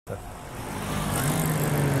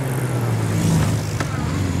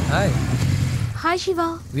Hi Siva.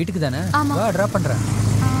 வீட்டுக்கு தானே? வா டிராப் பண்றேன்.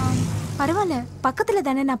 பரவாயில்ல, பக்கத்துல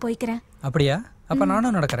தானே நான் போய்க்கிறேன். அப்படியா? அப்ப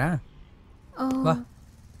நானும் நடக்கிறேன். வா.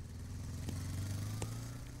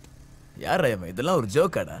 யாரா இதெல்லாம் ஒரு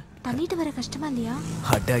ஜோக்காடா? தள்ளிட்டு வர கஷ்டமா இல்லையா?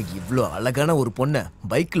 அடா, இவ்ளோ அழகான ஒரு பொண்ணை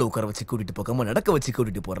பைக்ல உட்கார வச்சு கூட்டிட்டு போகாம நடக்க வச்சு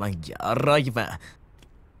கூட்டிட்டு போறான். யாரா இவன்?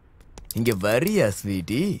 இங்க வரியா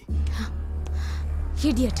ஸ்வீட்டி?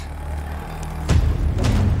 இடியட்.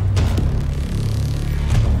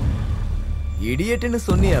 இடியட்னு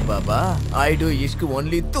சொன்னியா பாபா? ஐ டு இஷ்க்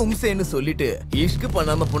ஒன்லி தும்சேன்னு சொல்லிட்டு இஷ்க்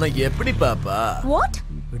பண்ணாம போனா எப்படி பாப்பா? வாட்?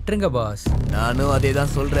 விட்டுருங்க பாஸ். நானும் அதே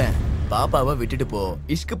தான் சொல்றேன். பாப்பாவை விட்டுட்டு போ,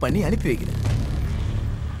 இஷ்க் பண்ணி அனுப்பி வைக்கிறேன்.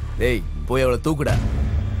 டேய், போய் அவளை தூக்குடா.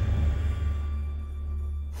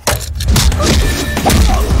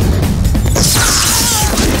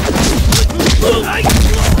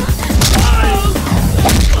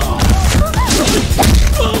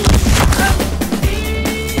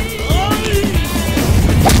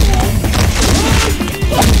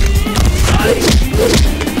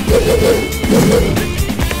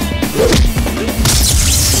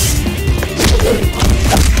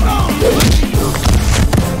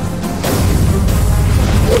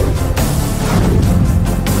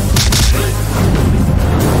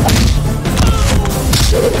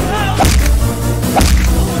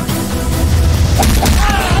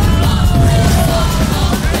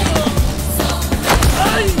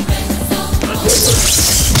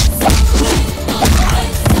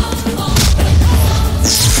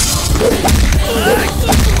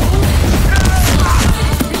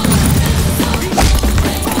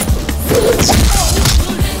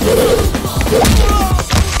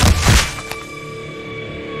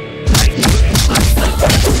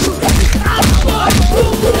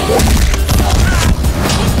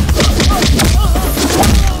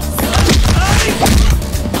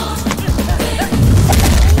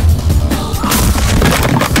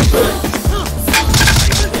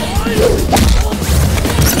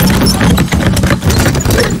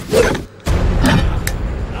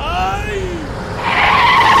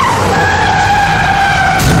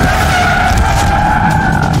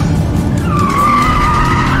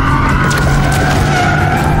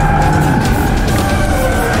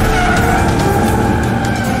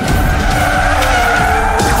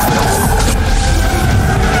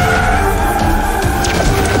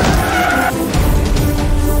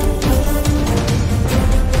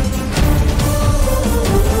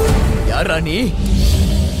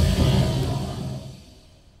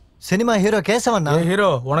 Cinema hero கேசவண்ணா. ஹீரோ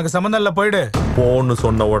உனக்கு சம்பந்தம் இல்ல, போயிடு. போன்னு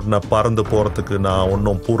சொன்ன உடனே பறந்து போறதுக்கு நான்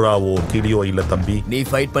ஒன்னும் புறாவோ கிளியோ இல்ல தம்பி. நீ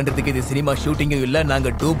ஃபைட் பண்றதுக்கு இது சினிமா ஷூட்டிங்கும் இல்ல, நாங்க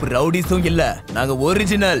டூப் ரவுடிஸும் இல்ல, நாங்க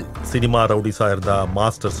ஒரிஜினல் சினிமா ரவுடிஸா இருந்தா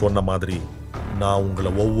மாஸ்டர் சொன்ன மாதிரி நான்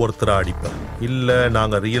உங்களை ஒவ்வொருத்தரா அடிப்பேன். இல்ல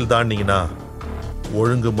நாங்க ரியல் தான்னீங்கன்னா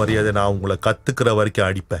ஒழுங்கு மரியாதை நான் உங்களை கத்துக்கிற வரைக்கும்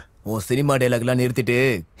அடிப்பேன். உன் சினிமா டைலாக்லாம் நிறுத்திட்டு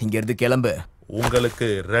இங்க இருந்து கிளம்பு. உங்களுக்கு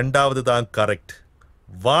ரெண்டாவது தான் கரெக்ட்.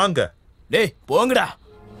 வாங்க. டேய் போங்கடா.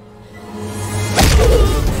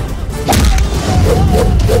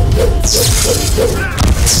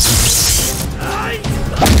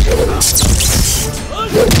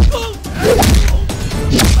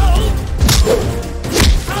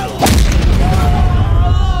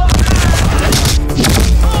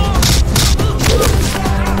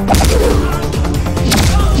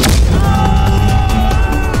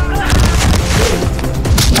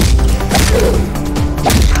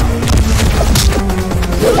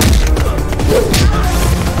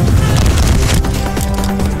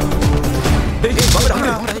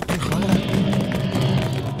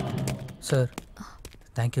 Sir,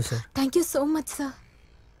 thank you sir. Thank you so much sir.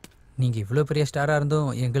 நீங்க இவ்வளவு பெரிய ஸ்டாரா இருந்தும்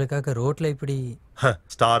எங்களுக்காக ரோட்ல இப்படி.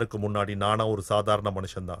 ஸ்டாருக்கு முன்னாடி நானா ஒரு சாதாரண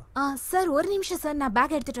மனுஷன் தான். சார் ஒரு நிமிஷம் சார், நான்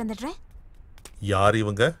பேக் எடுத்துட்டு வந்துடுறேன். யார்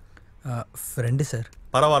இவங்க? Friend sir.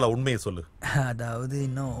 பரவாயில்ல, உண்மையை சொல்லு. அதாவது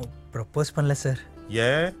இன்னும் ப்ரப்போஸ் பண்ணல சார்.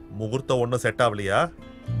 ஏன் முகூர்த்தம் ஒன்றும் செட் ஆகலையா?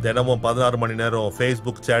 தினமும் 16 மணி நேரம்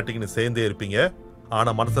ஃபேஸ்புக் சேட்டிங்னு சேர்ந்தே இருப்பீங்க,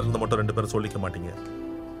 ஆனா மனசுல இருந்து மட்டும் 2 பேரும் சொல்லிக்க மாட்டீங்க.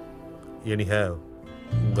 எனிஹேவ்,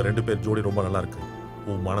 உங்க 2 பேர் ஜோடி ரொம்ப நல்லா இருக்கு.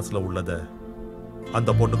 உன் மனசுல உள்ளத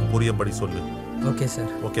அந்த பொண்ணுக்கு புரியும்படி சொல்லு. Okay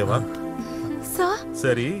sir. ஓகேவா? சார்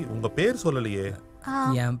சரி, உங்க பேர் சொல்லலையே.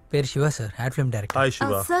 என் பேர் Siva sir, ad film director. Hi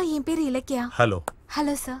Siva. Sir என் பேர் இலக்கியா. ஹலோ.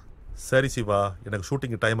 Hello sir. சரி சிவா, எனக்கு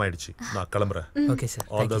ஷூட்டிங் டைம் ஆயிடுச்சு, நான் கிளம்புறேன். Okay sir.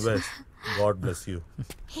 All the best. God bless you.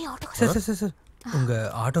 Hey autograph. Sir sir sir, உங்க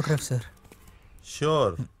autograph sir.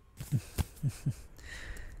 Sure.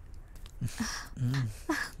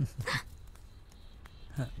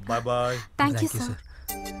 Bye bye. Thank you sir.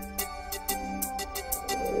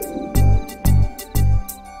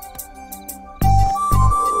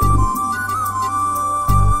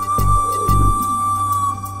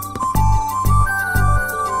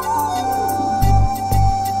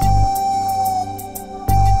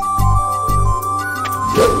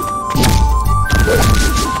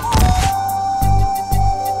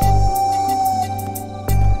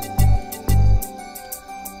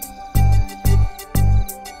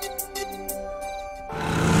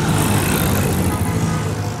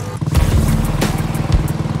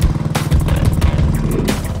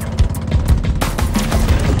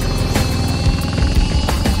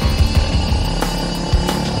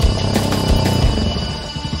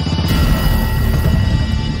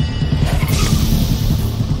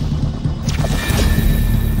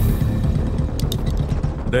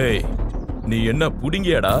 டேய் நீ என்ன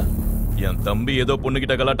புடிங்கியாடா? என் தம்பி ஏதோ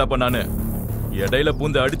பொண்ணுகிட்ட கலாட்டா பண்ணானு இடையில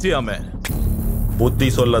பூந்து அடிச்சியாமே. புத்தி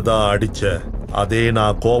சொல்லதான் அடிச்ச. அதே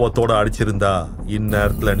நான் கோவத்தோட அடிச்சிருந்தா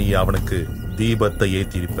இந்நேரத்துல நீ அவனுக்கு தீபத்தை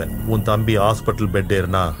ஏத்திருப்ப. உன் தம்பி ஹாஸ்பிட்டல் பெட்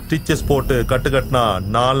ஏறினா ஸ்டிச்சஸ் போட்டு கட்டுனா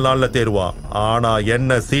 4 நாள்ல தேருவான். ஆனா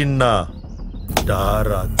என்ன சீன்னா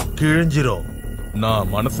டாரா கிழிஞ்சிரும்.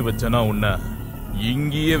 நான் மனசு வச்சனா உன்னை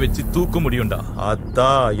இங்கேயே வச்சு தூக்க முடியும்டா.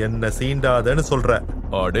 அதான் என்ன சீண்டாதன்னு சொல்ற.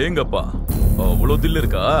 அடேங்கப்பா, அவ்வளோ தில்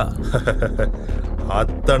இருக்கா?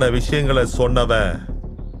 அத்தனை விஷயங்களை சொன்னவன்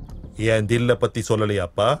என் தில்ல பத்தி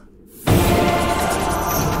சொல்லலையாப்பா?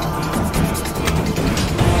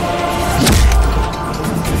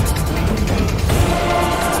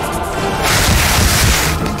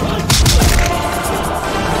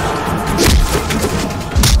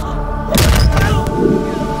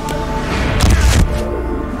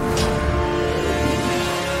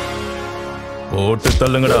 போட்டு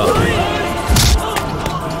தள்ளுங்கடா.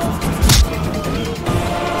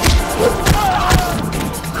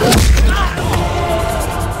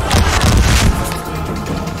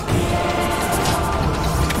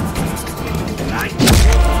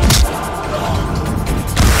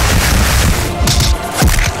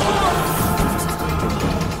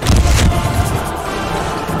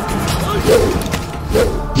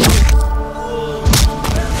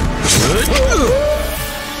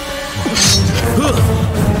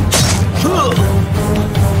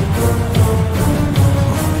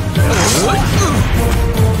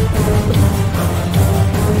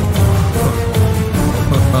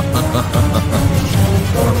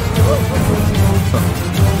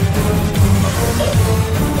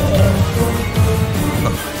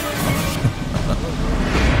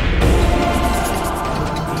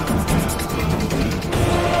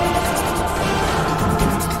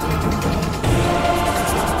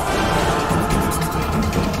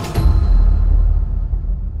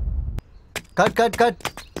 கட் கட் கட்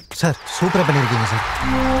சார், சூப்பரா பண்ணிருக்கீங்க சார்.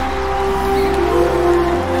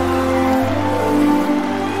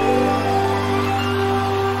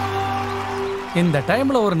 இந்த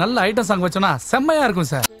டைம்ல ஒரு நல்ல ஐட்டம் சாங் வச்சோனா செம்மையா இருக்கும்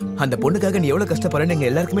சார். அந்த பொண்ணுக்காக நீ எவ்வளவு கஷ்டப்படுறேன்னு எங்க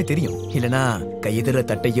எல்லாருக்குமே தெரியும். இல்லனா கையெதிரில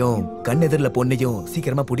தட்டையும் கண்ணெதிரில பொண்ணையும்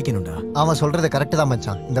சீக்கிரமா பிடிக்கணும்டா. அவன் சொல்றது கரெக்ட் தான்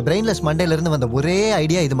மச்சான். இந்த பிரெயின்லெஸ் மண்டேல இருந்து வந்த ஒரே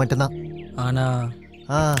ஐடியா இது மட்டும்தான். ஆனா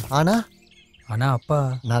ஆனா ஆனா அப்பா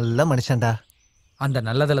நல்ல மனுஷன்டா. அந்த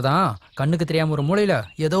நல்லதுல தான் கண்ணுக்கு தெரியாம ஒரு மூலையில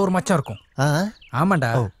ஏதோ ஒரு மச்சம் இருக்கும். ஆமாண்டா.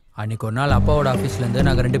 அன்னைக்கு ஒரு நாள் அப்பாவோட ஆபீஸ்ல இருந்து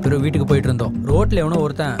நாங்க 2 பேரும் வீட்டுக்கு போயிட்டு இருந்தோம். ரோட்ல எவனோ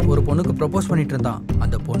ஒருத்தன் ஒரு பொண்ணுக்கு ப்ரப்போஸ் பண்ணிட்டு இருந்தான்.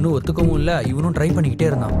 அந்த பொண்ணு ஒத்துக்கவும் இல்ல, இவனும் ட்ரை பண்ணிக்கிட்டே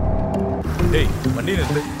இருந்தான். டேய் வண்டி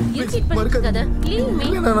நிறுத்து.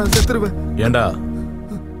 நான் செத்துருவேன். ஏண்டா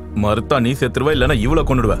மறுத்தா நீ செத்துருவ, இல்லனா இவள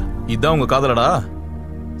கொன்னுடுவ. இதான் உங்க காதலடா?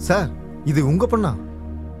 சார் இது உங்க பொண்ணா?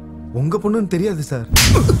 உங்க பொண்ணுன்னு தெரியாது சார்.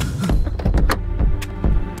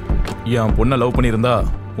 என் பொண்ணை லவ் பண்ணியிருந்தா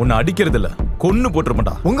உன்னை அடிக்கிறது இல்ல, கொன்னு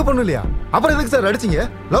போட்டுருப்பா. உங்க பொண்ணு இல்லையா? அப்புறம் எதுக்கு சார் அடிச்சீங்க?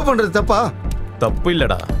 லவ் பண்றது தப்பா? தப்பு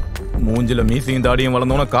இல்லடா. மூஞ்சில மீசையும் தாடியும்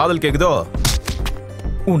வளர்ந்தோன்னா காதல் கேக்குதோ?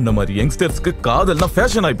 உன்ன மாதிரி யங்ஸ்டர்ஸ்க்கு காதல்னா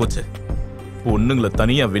ஃபேஷன் ஆயி போச்சு. பொண்ணுங்களை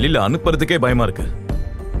தனியா வெளியில அனுப்புறதுக்கே பயமா இருக்கு.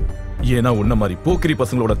 ஏன்னா உன்ன மாதிரி போக்கிரி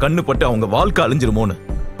பசங்களோட கண்ணு பட்டு அவங்க வாழ்க்கை அழிஞ்சிருமோன்னு.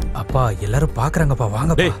 அப்பா எல்லாரும் பாக்குறாங்கப்பா,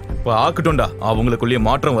 வாங்க. டேய் பாக்கட்டும்டா, அவங்களுக்குள்ளேயே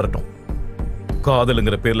மாற்றம் வரட்டும்.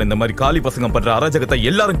 காதலுங்கிற பேர்ல இந்த மாதிரி காலி பசங்க பண்ற அராஜகத்தை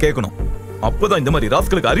எல்லாரும் கேட்கணும். அப்பதான் இந்த மாதிரி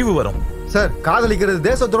ராஸ்களுக்கு அறிவு வரும். சார் காதலிக்கிறது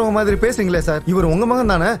தேச துரோகம் மாதிரி பேசுறீங்களே சார். இவர் உங்க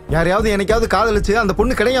மகன் தானே? யாரையாவது என்னைக்காவது காதலிச்சு அந்த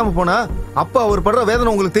பொண்ணு கிடைக்காம போனா அப்பா அவர் படுற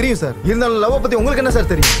வேதனை உங்களுக்கு தெரியும் சார். இருந்தாலும் லவ் பத்தி உங்களுக்கு என்ன சார்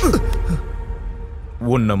தெரியும்?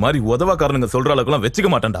 உன்ன மாதிரி உதவாக்காரனுங்க சொல்ற அளவுக்குலாம்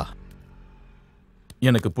வச்சுக்க மாட்டேன்டா.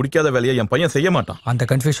 எனக்கு பிடிக்காத வேலையை என் பையன் செய்ய மாட்டான். அந்த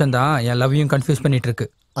கன்ஃபியூஷன் தான் என் லவ்வையும் கன்ஃபியூஸ் பண்ணிட்டு இருக்கு.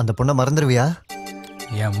 அந்த பொண்ணை மறந்துடுவியா?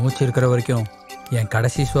 என் மூச்சு இருக்கிற வரைக்கும், என்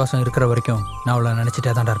கடைசி சுவாசம் இருக்கிற வரைக்கும் நான் அவளை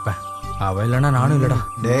நினைச்சிட்டே தான்டா இருப்பேன். அவ இல்லைன்னா நானும் இல்லடா.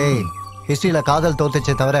 டேய் ஹிஸ்டரியில காதல்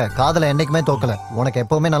தோத்துச்சே தவிர காதலை என்னைக்குமே தோக்கல. உனக்கு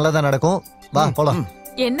எப்பவுமே நல்லதா நடக்கும். வா போலாம்.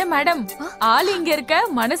 என்ன மேடம் ஆள் இங்க இருக்க,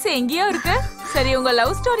 மனசு எங்கேயோ இருக்கு. சரி உங்க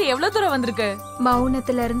லவ் ஸ்டோரி எவ்வளவு தூரம் வந்திருக்கு?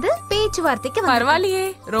 மௌனத்துல இருந்து பேச்சுவார்த்தைக்கு பரவாயில்லையே,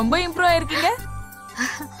 ரொம்ப இம்ப்ரூவ் ஆயிருக்கீங்க.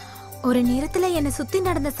 ஒரு நேரத்துல என்ன சுத்தி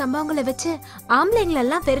நடந்த சம்பவங்களை வச்சு ஆம்பளைங்களை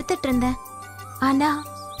எல்லாம் வெறுத்துட்டு இருந்தேன். ஆனா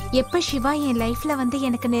எப்ப சிவா என் லைஃப்ல வந்து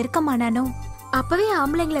எனக்கு நெருக்கமானானோ அப்பவே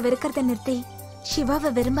ஆம்பளைங்களை வெறுக்கிறத நிறுத்தி சிவாவை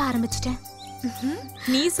விரும்ப ஆரம்பிச்சிட்டேன்.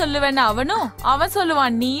 நீ சொல்லுவேன்னு அவனும், அவன்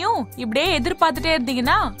சொல்லுவான் நீயும். இப்படியே எதிர்பார்த்துட்டே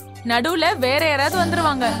இருந்தீங்கன்னா நடுவுல வேற யாராவது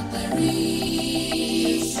வந்துருவாங்க.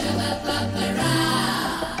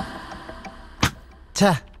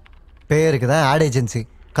 பேருக்கு தான் ad agency,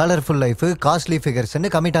 colourful life, costly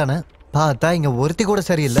ஃபிகர்ஸ்ன்னு commit ஆன பார்த்தா இங்க ஒருத்தி கூட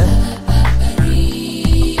சரியில்லை.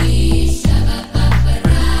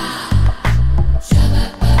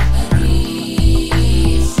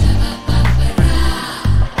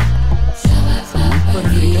 சூப்பர்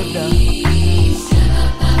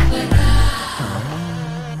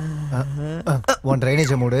உன்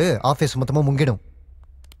ட்ரைனேஜ் மூடு ஆஃபீஸ் மொத்தமாக முங்கிடும்.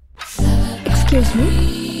 Excuse me.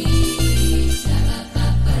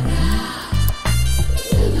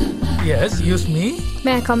 S use me.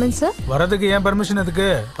 May I come in sir? வரதுக்கு ஏன் பெர்மிஷன் எதுக்கு?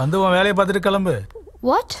 வந்து உன் வேலையை பார்த்துட்டு கிளம்பு.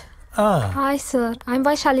 What? Hi sir, I am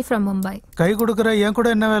Vaishali from Mumbai. கை கொடுக்குற ஏன் கூட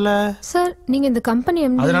என்ன வேலை? சார் நீங்க இந்த கம்பெனி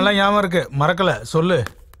எம்டி. அதனால ஞாபகம் இருக்கு, மறக்கல, சொல்லு.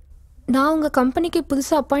 நான் உங்க கம்பெனிக்கு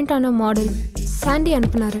புதுசா அப்பாயிண்ட் ஆன மாடல் சாண்டி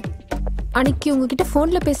அனுப்புனாரு. அன்னைக்கு உங்ககிட்ட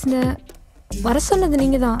போன்ல பேசின, வர சொன்னது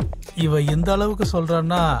நீங்க தான். இவ இந்த அளவுக்கு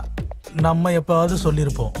சொல்றான்னா நம்ம எப்பாவது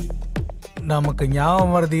சொல்லியிருப்போம். நமக்கு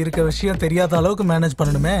ஞாபகம் வரது இருக்க விஷயம் தெரியாத அளவுக்கு மேனேஜ்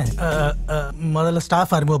பண்ணணுமே. முதல்ல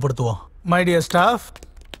ஸ்டாஃப் அறிமுகப்படுத்துவோம். மை டியர் ஸ்டாஃப்,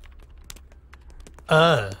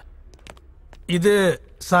 இது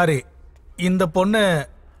சாரி, இந்த பொண்ணு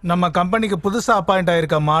நம்ம கம்பெனிக்கு புதுசா அப்பாயிண்ட்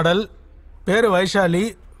ஆயிருக்க மாடல். பேரு Vaishali,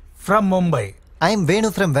 from Mumbai. I am Venu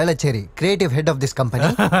from Velachery, creative head of this company.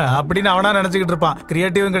 அப்படின்னு அவனா நினைச்சுக்கிட்டு இருப்பான்.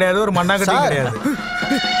 கிரியேட்டிவும் கிடையாது, ஒரு மண்ணாங்கட்டியும் கிடையாது.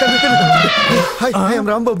 Hi, I am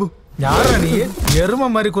Rambabu. யாரா நீ? எரும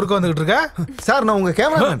மாதிரி குறுக்க வந்துகிட்டு இருக்க? சார் நான் உங்க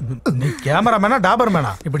கேமராமேன். நீ கேமராமேனா டாபர்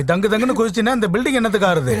மேனா? இப்படி தங்கு தங்குன்னு குதிச்சுன்னா இந்த பில்டிங் என்னத்துக்கு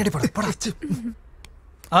ஆறுது?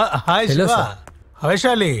 Hi Siva.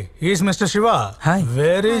 Vaishali, he is Mr. Siva.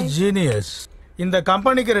 Very genius. இந்த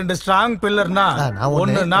கம்பெனிக்கு 2 ஸ்ட்ராங் பில்லர்னா,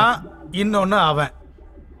 ஒன்னு நான், இன்னொன்னு அவன்.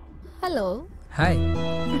 ஹலோ. ஹாய்.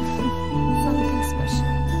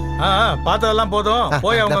 பார்த்ததெல்லாம் போதும்,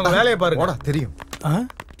 போய் அவங்க வேலையை பாருங்க. தெரியும்.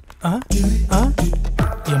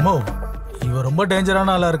 எம்மோ, இவ ரொம்ப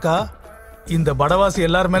டேஞ்சரான ஆளா இருக்கா. இந்த படவாசி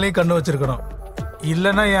எல்லார் மேலேயும் கண்ணு வச்சிருக்கணும்.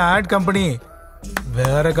 இல்லைன்னா என் ஆட் கம்பெனி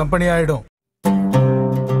வேற கம்பெனி ஆயிடும்.